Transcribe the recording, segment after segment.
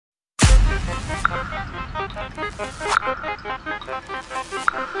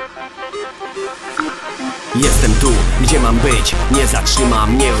Jestem tu, gdzie mam być, nie zatrzyma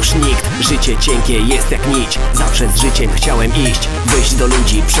mnie już nikt. Życie cienkie jest jak nić, zawsze z życiem chciałem iść. Wyjść do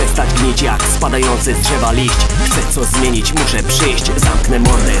ludzi, przestać gnić jak spadający z drzewa liść. Chcę coś zmienić, muszę przyjść, zamknę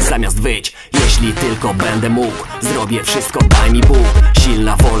mordę zamiast wyć. Jeśli tylko będę mógł, zrobię wszystko, daj mi Bóg.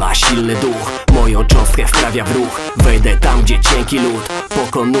 Silna wola, silny duch, moją cząstkę wprawia w ruch. Wejdę tam, gdzie cienki lód,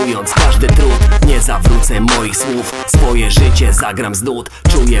 pokonując każdy trud. Nie zawrócę moich słów, swoje życie zagram z nut.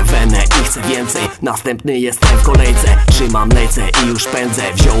 Czuję wenę i chcę więcej, następny jestem w kolejce. Trzymam lejce i już pędzę,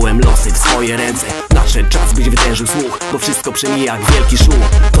 wziąłem losy w swoje ręce. Nadszedł czas, byś wytężył słuch, bo wszystko przemija jak wielki szum.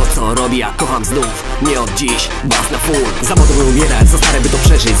 To co robię, ja kocham znów, nie od dziś, bas na full. Za młodo by umierać, za stare by to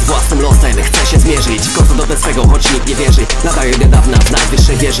przeżyć. Z własnym losem chcę się zmierzyć, w końcu do swego, choć nikt nie wierzy. Nadaję niedawna z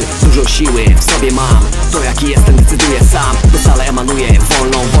najwyższej wieży, dużo siły w sobie mam. To jaki jestem decyduję sam, to wcale emanuję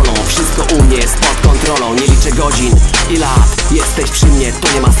wolną wolą. Wszystko u mnie jest pod kontrolą, nie liczę godzin i lat. Jesteś przy mnie,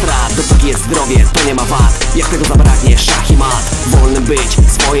 to nie ma strat, dopóki jest zdrowie, to nie ma wad. Jak tego zabraknie, szach i mat. Wolnym być,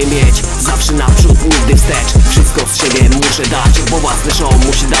 swoje mieć, zawsze naprzód, nigdy wstecz. Wszystko z siebie muszę dać, bo własny show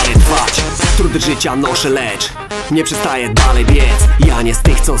musi dalej trwać. Trudy życia noszę, lecz nie przestaję dalej biec. Ja nie z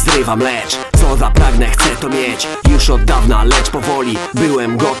tych, co zrywam, lecz co zapragnę, chcę to mieć. Już od dawna, lecz powoli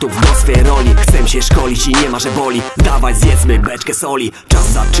byłem gotów do swej roli. Chcę się szkolić i nie ma, że boli. Dawaj, zjedzmy beczkę soli,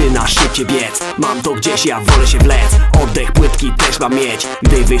 czas zaczyna szybciej biec. Mam to gdzieś, ja wolę się wlec. Oddech płytki też mam mieć,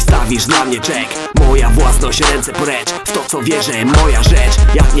 gdy wystawisz dla mnie czek. Moja własność, ręce precz, w to co wierzę, moja rzecz.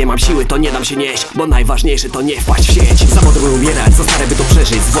 Jak nie mam siły, to nie dam się nieść, bo najważniejsze to nie wpaść w sieć. Za młodo by umierać, za stare by to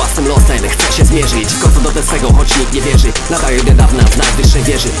przeżyć. Z własnym losem chcę się zmierzyć, w końcu do swego, choć nikt nie wierzy. Nadaję niedawna z najwyższej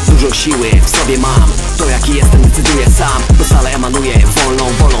wieży, dużo siły w sobie mam. To jaki jestem decyduję sam, bo wcale emanuję wolną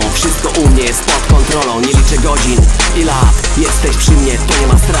wolą. Wszystko u mnie jest pod kontrolą, nie liczę godzin i lat. Jesteś przy mnie, to nie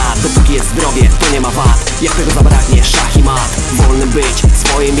ma strat, dopóki jest zdrowie, to nie ma wad. Jak tego zabraknie, szach i mat. Wolnym być,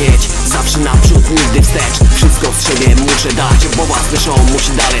 swoje mieć, zawsze naprzód, nigdy wstecz. Wszystko z siebie muszę dać, bo własny show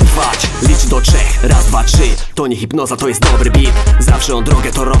musi dalej trwać. Licz do 3, raz, 2, 3. To nie hipnoza, to jest dobry beat. Zawsze on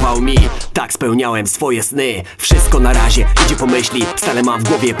drogę torował mi, tak spełniałem swoje sny. Wszystko na razie idzie po myśli, stale mam w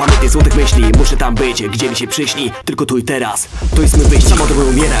głowie pamiętnie złotych myśli. Muszę tam być, gdzie mi się przyśni, tylko tu i teraz. To jest mój wyjście, za młodo by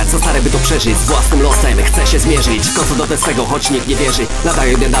umierać, za stare by to przeżyć. Z własnym losem chcę się zmierzyć, w końcu do swego, choć nikt nie wierzy.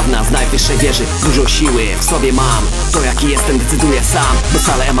 Nadaję niedawna z najwyższej wieży, dużo siły w sobie mam. To jaki jestem decyduję sam, bo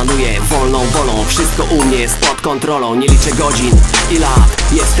wcale emanuję wolną wolą. Wszystko u mnie jest pod kontrolą, nie liczę godzin i lat.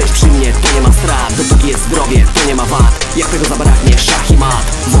 Jesteś przy mnie, to nie ma strat, dopóki jest zdrowie, to nie ma wad. Jak tego zabraknie, szach i mat.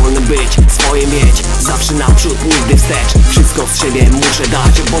 Wolnym być, swoje mieć, zawsze naprzód, nigdy wstecz. Wszystko z siebie muszę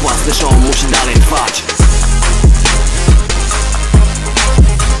dać, bo własny show musi dalej trwać.